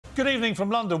Good evening from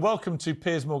London. Welcome to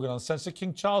Piers Morgan Uncensored.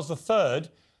 King Charles III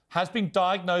has been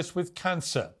diagnosed with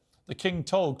cancer. The King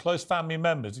told close family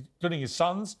members, including his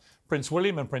sons, Prince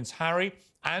William and Prince Harry,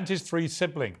 and his 3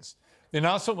 siblings. The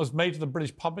announcement was made to the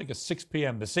British public at 6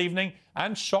 p.m. this evening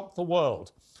and shocked the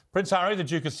world. Prince Harry, the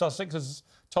Duke of Sussex, has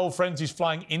told friends he's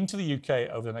flying into the UK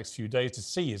over the next few days to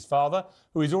see his father,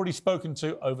 who he's already spoken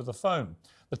to over the phone.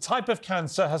 The type of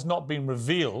cancer has not been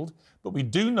revealed, but we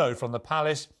do know from the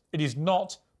palace it is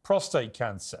not prostate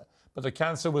cancer. But the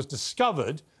cancer was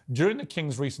discovered during the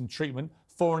King's recent treatment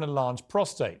for an enlarged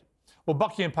prostate. Well,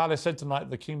 Buckingham Palace said tonight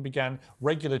the King began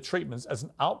regular treatments as an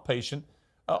outpatient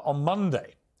on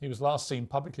Monday. He was last seen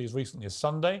publicly as recently as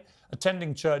Sunday,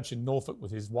 attending church in Norfolk with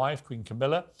his wife, Queen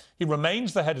Camilla. He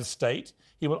remains the head of state.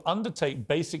 He will undertake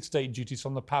basic state duties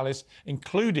from the palace,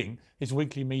 including his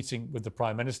weekly meeting with the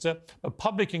Prime Minister. But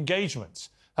public engagements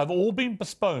have all been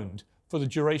postponed for the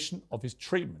duration of his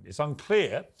treatment. It's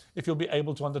unclear if he'll be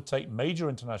able to undertake major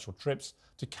international trips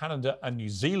to Canada and New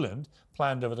Zealand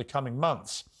planned over the coming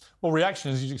months. Well,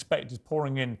 reaction, as you'd expect, is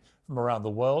pouring in from around the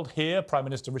world. Here, Prime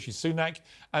Minister Rishi Sunak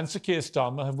and Sir Keir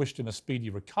Starmer have wished him a speedy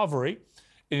recovery.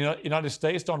 In the United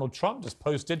States, Donald Trump just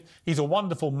posted, "He's a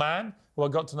wonderful man who I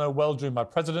got to know well during my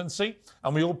presidency,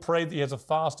 and we all pray that he has a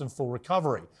fast and full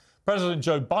recovery." President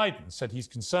Joe Biden said he's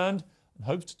concerned and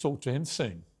hopes to talk to him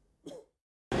soon.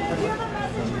 Do you have a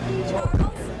message for King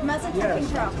Charles? Message for King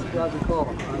Charles. Glad to call.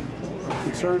 I'm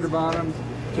concerned about him.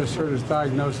 Just heard his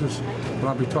diagnosis, but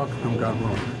I'll be talking to him, God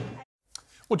willing.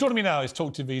 Well, joining me now is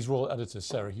Talk TV's royal editor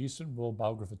Sarah Houston, royal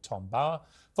biographer Tom Bauer,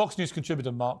 Fox News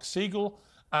contributor Mark Siegel,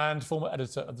 and former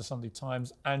editor of the Sunday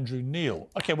Times Andrew Neil.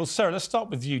 OK, well, Sarah, let's start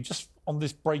with you. Just on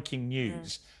this breaking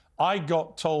news, I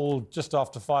got told just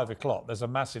after 5 o'clock there's a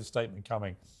massive statement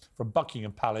coming from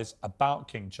Buckingham Palace about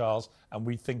King Charles, and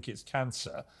we think it's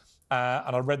cancer.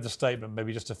 And I read the statement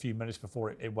maybe just a few minutes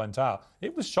before it went out.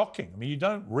 It was shocking. I mean, you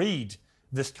don't read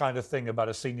this kind of thing about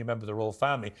a senior member of the royal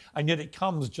family, and yet it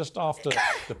comes just after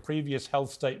the previous health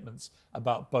statements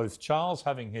about both Charles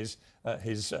having his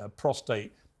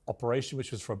prostate operation,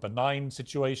 which was for a benign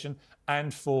situation,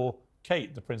 and for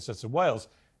Kate, the Princess of Wales.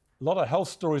 A lot of health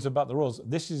stories about the royals.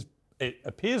 It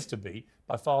appears to be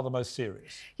by far the most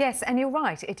serious. Yes, and you're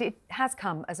right. It has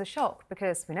come as a shock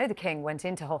because we know the King went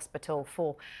into hospital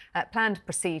for planned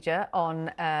procedure on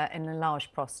an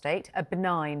enlarged prostate, a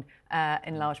benign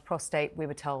enlarged prostate, we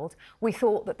were told. We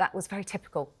thought that that was very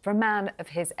typical for a man of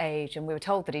his age, and we were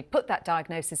told that he'd put that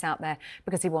diagnosis out there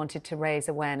because he wanted to raise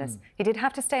awareness. He did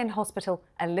have to stay in hospital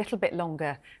a little bit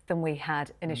longer than we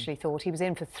had initially thought. He was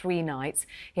in for 3 nights.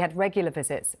 He had regular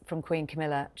visits from Queen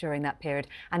Camilla during that period,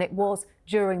 and it was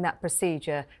during that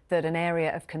procedure that an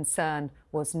area of concern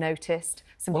was noticed.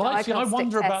 Well, actually, I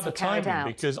wonder about the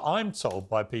timing, because I'm told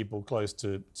by people close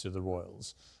to the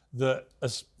royals that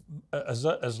as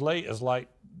late as like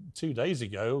 2 days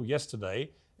ago,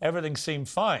 yesterday, everything seemed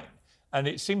fine. And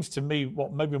it seems to me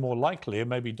what may be more likely, and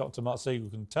maybe Dr. Mark Siegel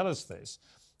can tell us this,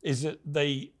 is that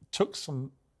they took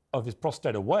some of his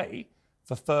prostate away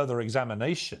for further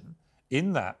examination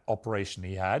in that operation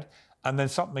he had, and then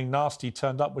something nasty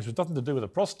turned up, which was nothing to do with the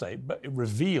prostate, but it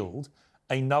revealed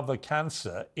another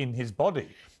cancer in his body.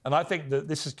 And I think that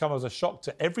this has come as a shock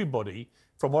to everybody.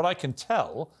 From what I can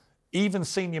tell, even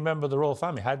senior member of the royal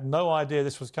family had no idea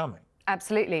this was coming.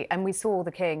 Absolutely, and we saw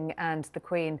the King and the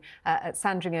Queen at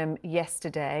Sandringham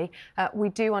yesterday. We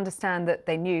do understand that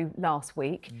they knew last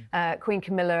week. Queen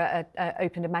Camilla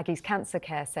opened a Maggie's Cancer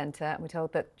Care Centre, and we're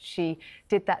told that she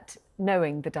did that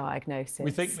knowing the diagnosis.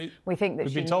 We think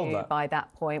that she knew by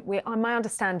that point. My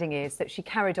understanding is that she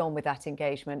carried on with that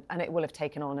engagement, and it will have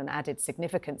taken on an added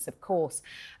significance, of course,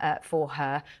 for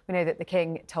her. We know that the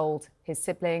King told his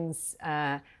siblings,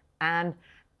 Anne,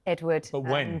 Edward,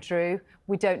 Andrew.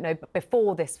 We don't know, but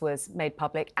before this was made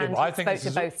public, and spoke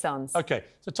to both sons. OK,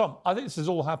 so Tom, I think this has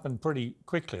all happened pretty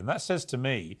quickly, and that says to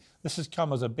me this has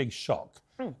come as a big shock.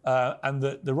 And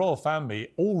the royal family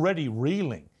already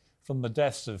reeling from the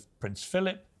deaths of Prince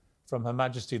Philip, from Her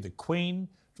Majesty the Queen,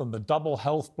 from the double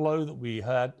health blow that we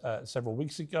had several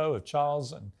weeks ago of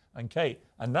Charles and Kate,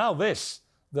 and now this,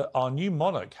 that our new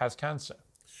monarch has cancer.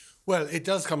 Well, it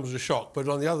does come as a shock, but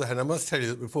on the other hand, I must tell you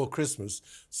that before Christmas,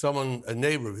 a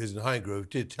neighbour of his in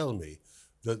Highgrove, did tell me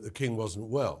that the King wasn't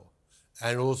well,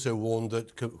 and also warned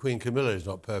that Queen Camilla is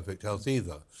not perfect health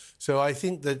either. So I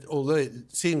think that although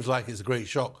it seems like it's a great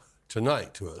shock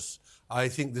tonight to us, I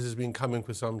think this has been coming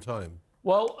for some time.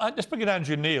 Well, let's bring in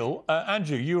Andrew Neil.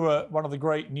 Andrew, you were one of the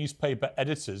great newspaper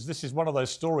editors. This is one of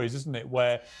those stories, isn't it,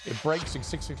 where it breaks at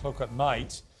 6 o'clock at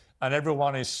night and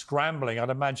everyone is scrambling.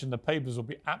 I'd imagine the papers will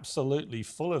be absolutely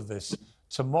full of this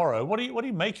tomorrow. What do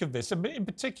you make of this? And in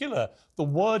particular, the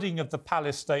wording of the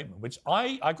palace statement, which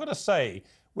I got to say,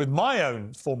 with my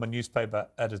own former newspaper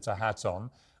editor hat on,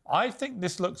 I think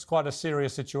this looks quite a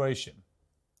serious situation.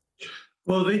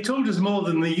 Well, they told us more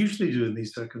than they usually do in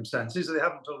these circumstances. They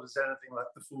haven't told us anything like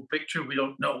the full picture. We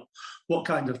don't know what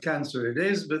kind of cancer it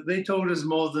is, but they told us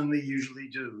more than they usually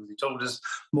do. They told us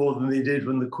more than they did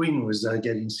when the Queen was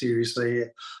getting seriously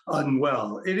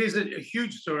unwell. It is a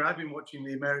huge story. I've been watching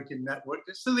the American network.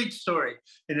 It's the lead story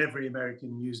in every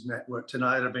American news network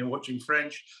tonight. I've been watching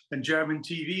French and German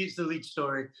TV. It's the lead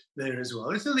story there as well.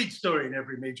 It's the lead story in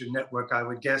every major network, I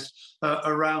would guess,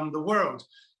 around the world.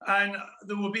 And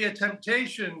there will be a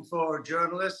temptation for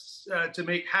journalists to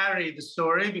make Harry the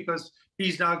story, because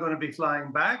he's now going to be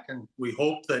flying back. And we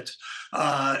hope that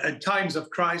at times of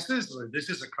crisis, or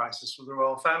this is a crisis for the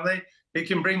royal family, it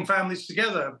can bring families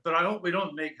together. But I hope we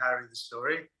don't make Harry the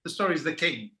story. The story is the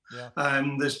king. Yeah.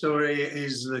 And the story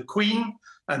is the Queen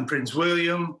and Prince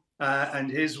William and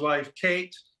his wife,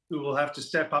 Kate, who will have to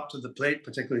step up to the plate,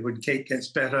 particularly when Kate gets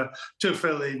better, to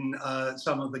fill in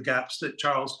some of the gaps that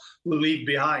Charles will leave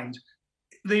behind.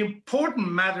 The important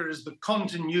matter is the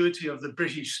continuity of the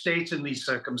British state in these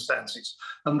circumstances.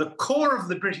 And the core of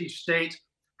the British state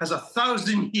has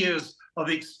 1,000 years of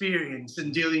experience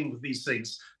in dealing with these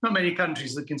things. Not many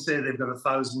countries that can say they've got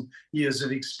 1,000 years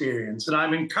of experience. And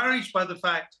I'm encouraged by the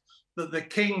fact that the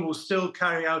king will still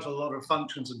carry out a lot of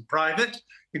functions in private,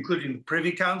 including the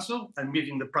Privy Council and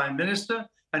meeting the Prime Minister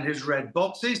and his red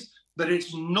boxes, but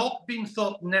it's not been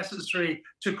thought necessary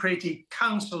to create a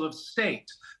Council of State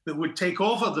that would take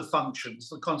over the functions,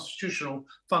 the constitutional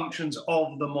functions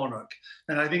of the monarch.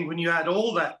 And I think when you add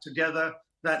all that together,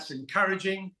 that's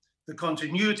encouraging. The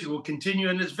continuity will continue,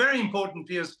 and it's very important,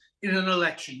 Piers, in an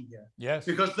election year. Yes.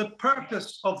 Because the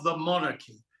purpose of the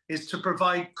monarchy is to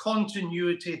provide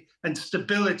continuity and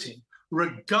stability,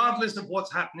 regardless of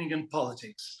what's happening in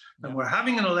politics. And we're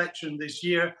having an election this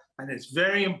year, and it's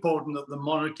very important that the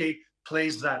monarchy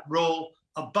plays that role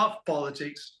above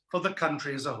politics for the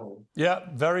country as a whole. Yeah,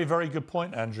 very, very good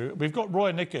point, Andrew. We've got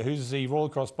Roy Nicker, who's the royal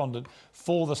correspondent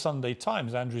for the Sunday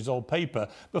Times, Andrew's old paper.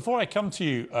 Before I come to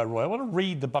you, Roy, I want to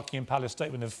read the Buckingham Palace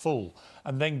statement in full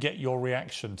and then get your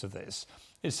reaction to this.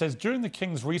 It says, during the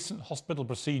King's recent hospital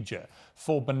procedure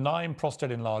for benign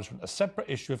prostate enlargement, a separate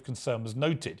issue of concern was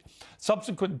noted.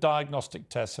 Subsequent diagnostic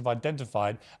tests have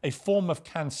identified a form of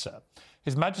cancer.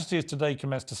 His Majesty has today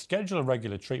commenced to schedule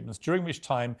regular treatments, during which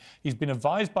time he's been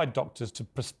advised by doctors to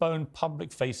postpone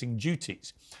public-facing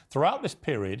duties. Throughout this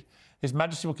period, His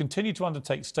Majesty will continue to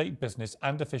undertake state business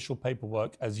and official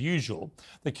paperwork as usual.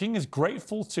 The King is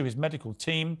grateful to his medical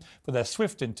team for their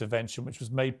swift intervention, which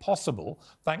was made possible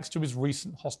thanks to his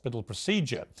recent hospital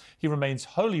procedure. He remains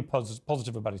wholly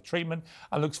positive about his treatment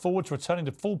and looks forward to returning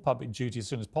to full public duty as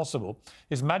soon as possible.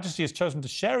 His Majesty has chosen to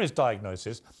share his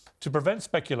diagnosis to prevent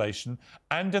speculation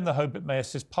and in the hope it may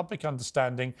assist public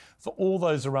understanding for all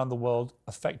those around the world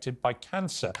affected by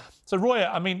cancer. So, Roy,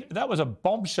 I mean, that was a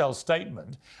bombshell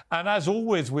statement. And as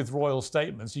always with royal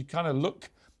statements, you kind of look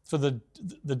for the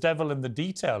devil in the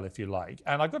detail, if you like.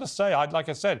 And I've got to say, like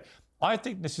I said, I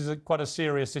think this is quite a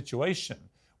serious situation,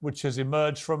 which has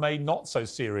emerged from a not so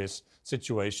serious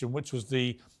situation, which was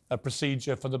the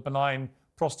procedure for the benign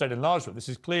prostate enlargement. This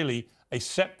is clearly a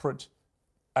separate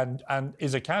and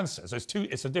is a cancer. So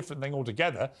it's a different thing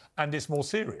altogether, and it's more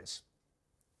serious.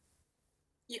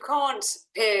 You can't,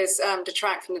 Piers,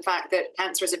 detract from the fact that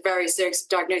cancer is a very serious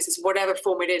diagnosis, whatever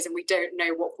form it is, and we don't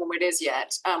know what form it is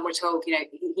yet. We're told, you know,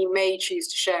 he may choose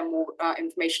to share more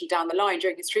information down the line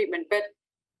during his treatment. But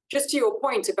just to your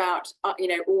point about, you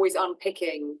know, always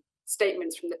unpicking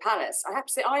statements from the palace, I have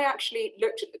to say I actually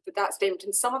looked at that statement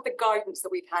and some of the guidance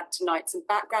that we've had tonight, some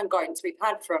background guidance we've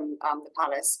had from the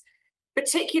palace,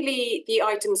 particularly the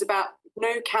items about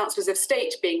no councillors of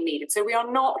state being needed. So we are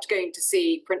not going to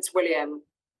see Prince William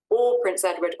or Prince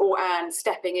Edward or Anne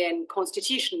stepping in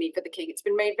constitutionally for the king. It's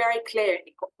been made very clear,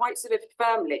 quite sort of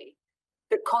firmly,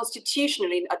 that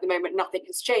constitutionally at the moment nothing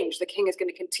has changed. The king is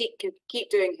going to keep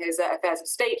doing his affairs of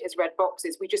state, his red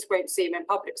boxes. We just won't see him in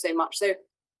public so much. So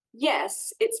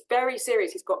yes, it's very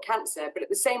serious. He's got cancer, but at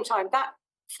the same time, that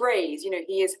phrase, you know,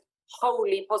 he is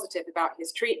wholly positive about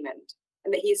his treatment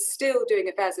and that he is still doing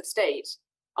affairs of state,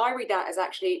 I read that as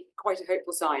actually quite a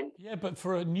hopeful sign. Yeah, but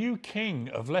for a new king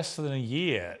of less than a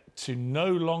year to no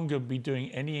longer be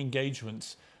doing any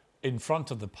engagements in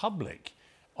front of the public,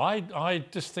 I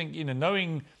just think, you know,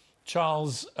 knowing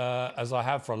Charles as I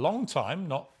have for a long time,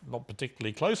 not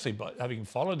particularly closely, but having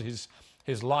followed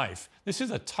his life, this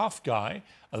is a tough guy,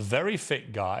 a very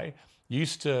fit guy,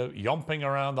 used to yomping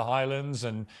around the Highlands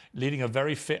and leading a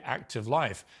very fit, active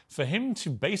life. For him to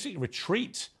basically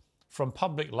retreat from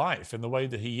public life in the way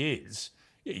that he is,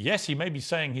 yes, he may be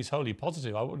saying he's wholly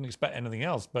positive. I wouldn't expect anything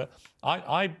else. But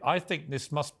I think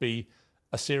this must be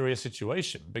a serious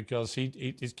situation, because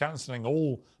he's cancelling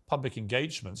all public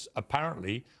engagements,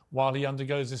 apparently, while he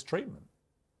undergoes this treatment.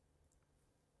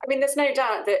 I mean, there's no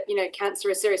doubt that, cancer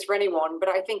is serious for anyone, but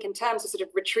I think in terms of sort of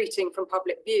retreating from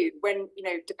public view, when,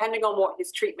 depending on what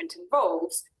his treatment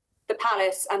involves, the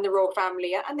palace and the royal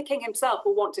family and the king himself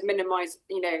will want to minimise,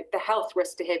 the health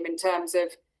risk to him in terms of,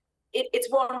 it's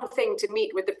one thing to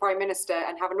meet with the Prime Minister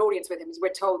and have an audience with him, as we're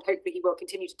told, hopefully he will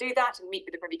continue to do that and meet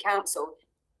with the Privy Council.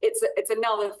 It's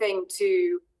another thing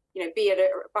to, be at a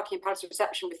Buckingham Palace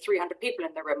reception with 300 people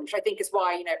in the room, which I think is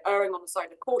why, erring on the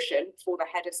side of caution for the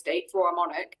head of state, for our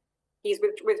monarch, he's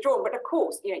withdrawn. But of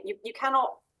course, you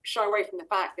cannot shy away from the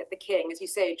fact that the king, as you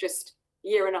say, just a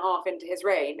year and a half into his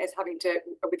reign, is having to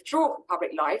withdraw from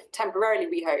public life, temporarily,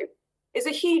 we hope, is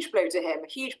a huge blow to him, a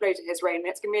huge blow to his reign. And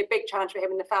it's going to be a big challenge for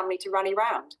him and the family to rally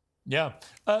round. Yeah.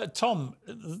 Tom,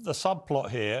 the subplot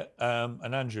here,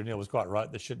 and Andrew Neil was quite right,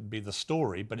 this shouldn't be the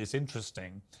story, but it's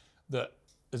interesting that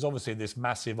there's obviously this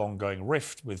massive ongoing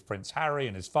rift with Prince Harry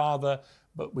and his father,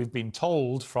 but we've been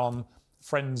told from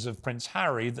friends of Prince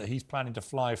Harry that he's planning to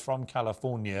fly from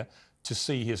California to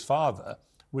see his father,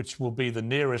 which will be the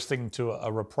nearest thing to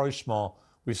a rapprochement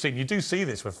we've seen. You do see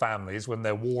this with families when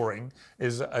they're warring,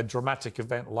 is a dramatic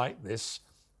event like this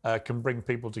can bring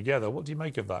people together. What do you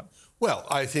make of that? Well,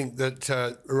 I think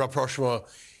that rapprochement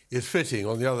is fitting.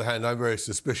 On the other hand, I'm very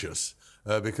suspicious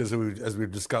because, as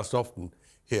we've discussed often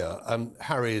here,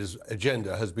 Harry's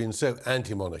agenda has been so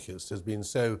anti-monarchist, has been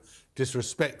so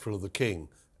disrespectful of the king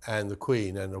and the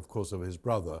Queen and, of course, of his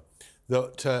brother,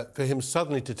 that for him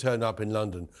suddenly to turn up in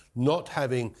London, not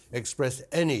having expressed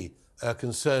any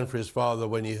concern for his father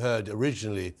when he heard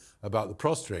originally about the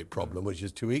prostate problem, which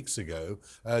is 2 weeks ago,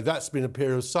 that's been a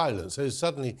period of silence. So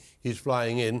suddenly he's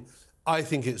flying in. I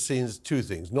think it seems two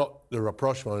things, not the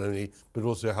rapprochement only, but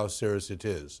also how serious it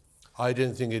is. I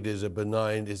don't think it is a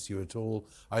benign issue at all.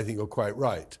 I think you're quite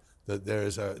right that there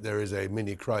is a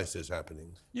mini crisis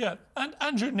happening. Yeah, and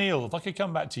Andrew Neil, if I could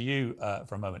come back to you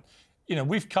for a moment.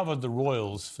 We've covered the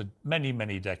royals for many,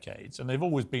 many decades, and they've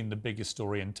always been the biggest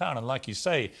story in town. And like you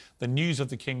say, the news of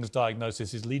the king's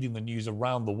diagnosis is leading the news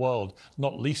around the world,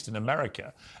 not least in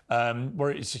America, where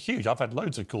it's huge. I've had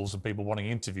loads of calls from people wanting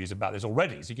interviews about this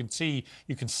already. So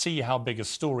you can see how big a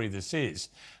story this is.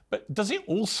 But does it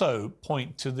also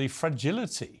point to the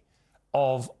fragility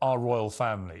of our royal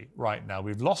family right now?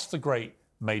 We've lost the great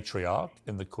matriarch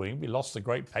in the Queen. We lost the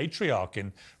great patriarch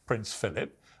in Prince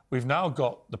Philip. We've now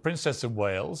got the Princess of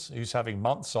Wales, who's having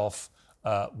months off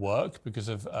work because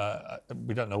of,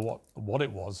 we don't know what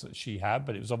it was that she had,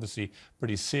 but it was obviously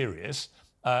pretty serious.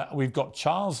 We've got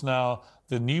Charles now,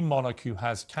 the new monarch, who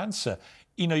has cancer.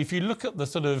 If you look at the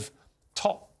sort of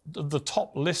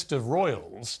top list of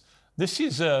royals, this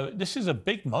is a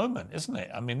big moment, isn't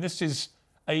it? I mean, this is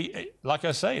like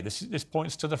I say, this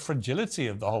points to the fragility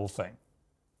of the whole thing.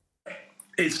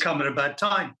 It's come at a bad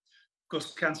time. Of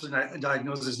course, cancer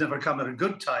diagnosis never come at a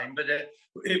good time, but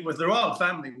with the royal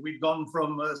family, we've gone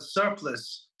from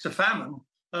surplus to famine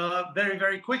very,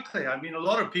 very quickly. I mean, a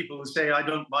lot of people who say, I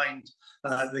don't mind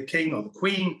the king or the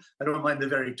queen, I don't mind the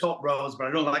very top royals, but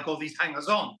I don't like all these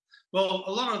hangers-on. Well,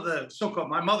 a lot of the so-called,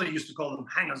 my mother used to call them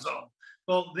hangers-on.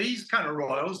 Well, these kind of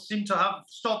royals seem to have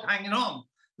stopped hanging on.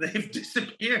 They've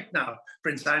disappeared now.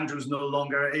 Prince Andrew's no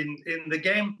longer in the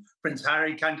game. Prince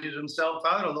Harry canted himself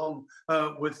out along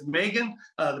with Meghan.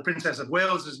 The Princess of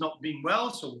Wales has not been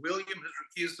well, so William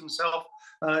has recused himself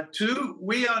too.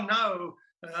 We are now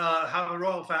have a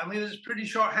royal family that is pretty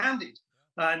short-handed.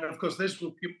 And of course, this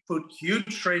will put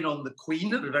huge strain on the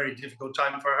Queen at a very difficult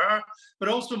time for her, but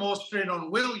also more strain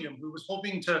on William, who was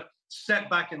hoping to step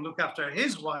back and look after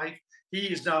his wife. He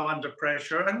is now under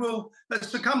pressure and will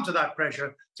succumb to that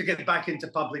pressure to get back into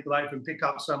public life and pick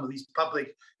up some of these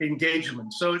public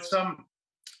engagements. So it's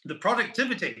the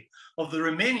productivity of the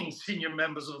remaining senior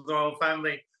members of the royal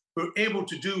family who are able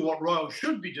to do what royals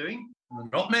should be doing,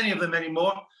 not many of them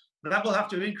anymore, but that will have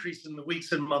to increase in the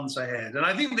weeks and months ahead. And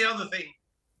I think the other thing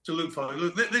to look for,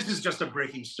 this is just a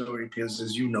breaking story, Piers,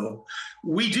 as you know.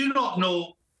 We do not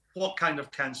know what kind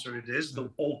of cancer it is.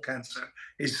 All cancer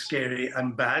is scary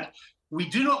and bad. We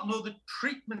do not know the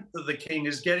treatment that the king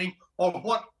is getting or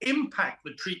what impact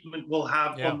the treatment will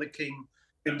have on the king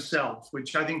himself,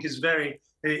 which I think is very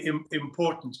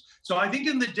important. So I think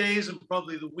in the days and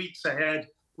probably the weeks ahead,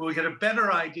 we'll get a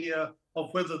better idea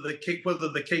of whether the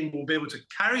king will be able to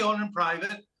carry on in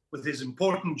private with his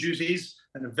important duties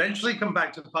and eventually come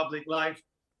back to public life,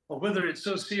 or whether it's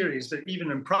so serious that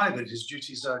even in private his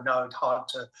duties are now hard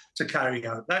to carry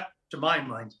out. That, to my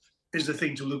mind, is the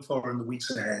thing to look for in the weeks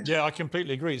ahead. Yeah, I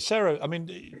completely agree. Sarah, I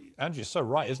mean, Andrew's so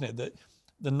right, isn't it? That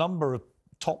the number of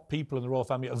top people in the royal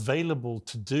family available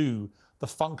to do the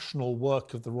functional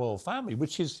work of the royal family,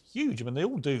 which is huge. I mean, they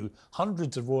all do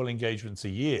hundreds of royal engagements a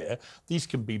year. These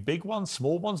can be big ones,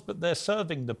 small ones, but they're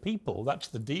serving the people. That's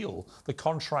the deal, the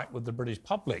contract with the British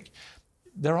public.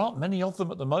 There aren't many of them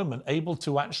at the moment able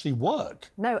to actually work.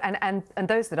 No, and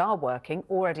those that are working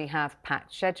already have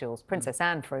packed schedules. Princess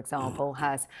Anne, for example,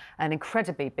 has an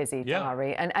incredibly busy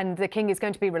diary, and the King is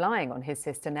going to be relying on his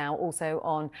sister now, also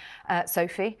on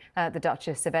Sophie, the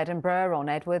Duchess of Edinburgh, on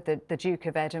Edward, the Duke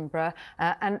of Edinburgh,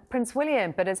 and Prince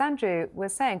William. But as Andrew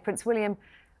was saying, Prince William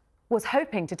was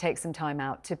hoping to take some time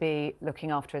out to be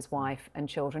looking after his wife and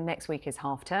children. Next week is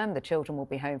half term. The children will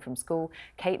be home from school.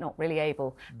 Kate not really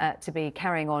able to be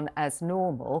carrying on as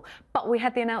normal. But we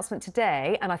had the announcement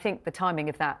today, and I think the timing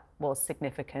of that was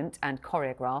significant and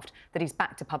choreographed, that he's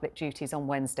back to public duties on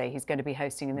Wednesday. He's going to be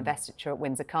hosting an investiture at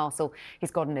Windsor Castle.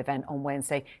 He's got an event on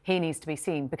Wednesday. He needs to be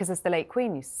seen because, as the late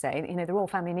Queen used to say, you know, the royal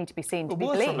family need to be seen to be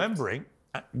believed. Worth remembering,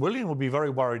 William will be very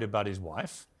worried about his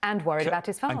wife. And worried about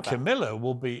his father. And Camilla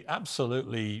will be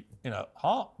absolutely, you know,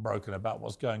 heartbroken about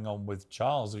what's going on with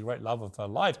Charles, the great love of her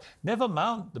life. Never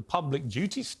mind the public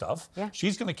duty stuff. Yeah.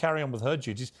 She's going to carry on with her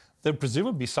duties. Then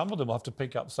presumably some of them will have to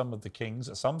pick up some of the King's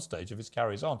at some stage if it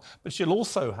carries on. But she'll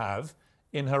also have,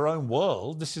 in her own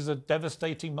world, this is a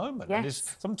devastating moment.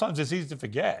 Yes. Sometimes it's easy to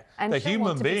forget. And they're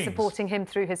human beings. Be supporting him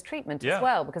through his treatment as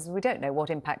well, because we don't know what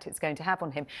impact it's going to have on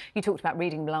him. You talked about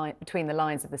reading between the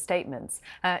lines of the statements.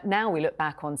 Now we look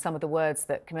back on some of the words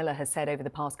that Camilla has said over the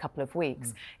past couple of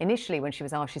weeks. Initially, when she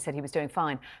was asked, she said he was doing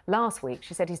fine. Last week,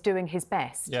 she said he's doing his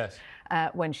best. Yes.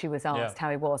 When she was asked how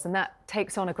he was. And that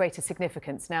takes on a greater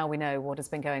significance. Now we know what has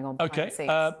been going on behind the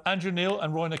scenes. Andrew Neil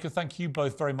and Roy Nicker, thank you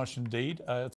both very much indeed.